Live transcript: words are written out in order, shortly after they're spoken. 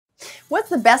What's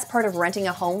the best part of renting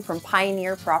a home from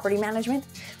Pioneer Property Management?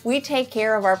 We take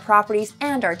care of our properties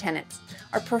and our tenants.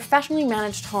 Our professionally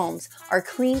managed homes are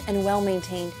clean and well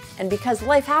maintained, and because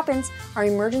life happens, our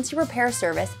emergency repair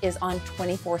service is on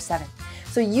 24/7.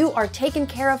 So you are taken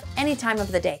care of any time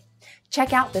of the day.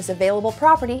 Check out this available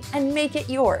property and make it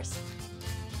yours.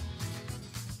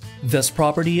 This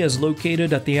property is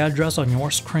located at the address on your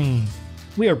screen.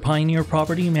 We are Pioneer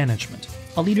Property Management,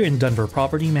 a leader in Denver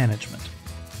property management.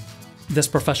 This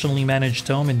professionally managed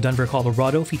home in Denver,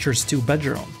 Colorado features 2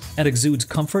 bedrooms and exudes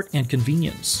comfort and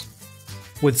convenience.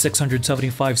 With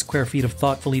 675 square feet of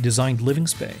thoughtfully designed living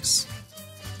space.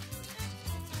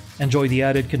 Enjoy the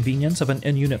added convenience of an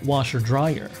in-unit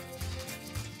washer-dryer.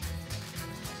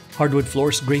 Hardwood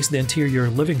floors grace the interior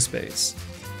living space.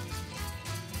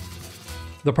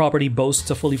 The property boasts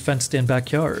a fully fenced-in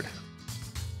backyard.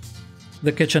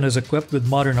 The kitchen is equipped with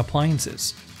modern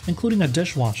appliances, including a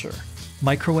dishwasher,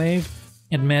 microwave,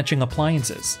 and matching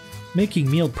appliances,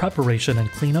 making meal preparation and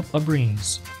cleanup a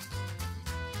breeze.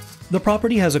 The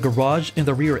property has a garage in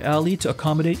the rear alley to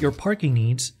accommodate your parking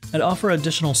needs and offer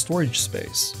additional storage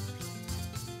space.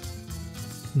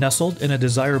 Nestled in a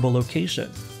desirable location.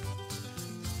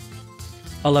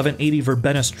 1180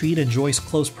 Verbena Street enjoys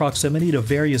close proximity to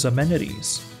various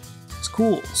amenities,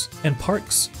 schools, and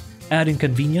parks, adding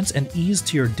convenience and ease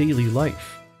to your daily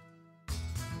life.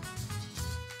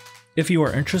 If you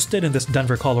are interested in this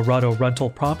Denver, Colorado rental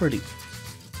property,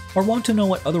 or want to know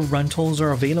what other rentals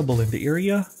are available in the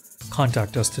area,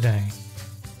 contact us today.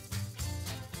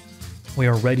 We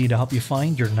are ready to help you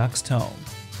find your next home.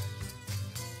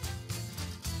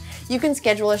 You can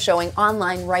schedule a showing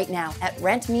online right now at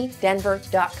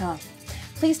rentmedenver.com.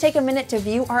 Please take a minute to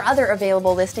view our other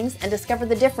available listings and discover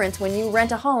the difference when you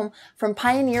rent a home from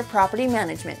Pioneer Property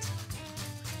Management.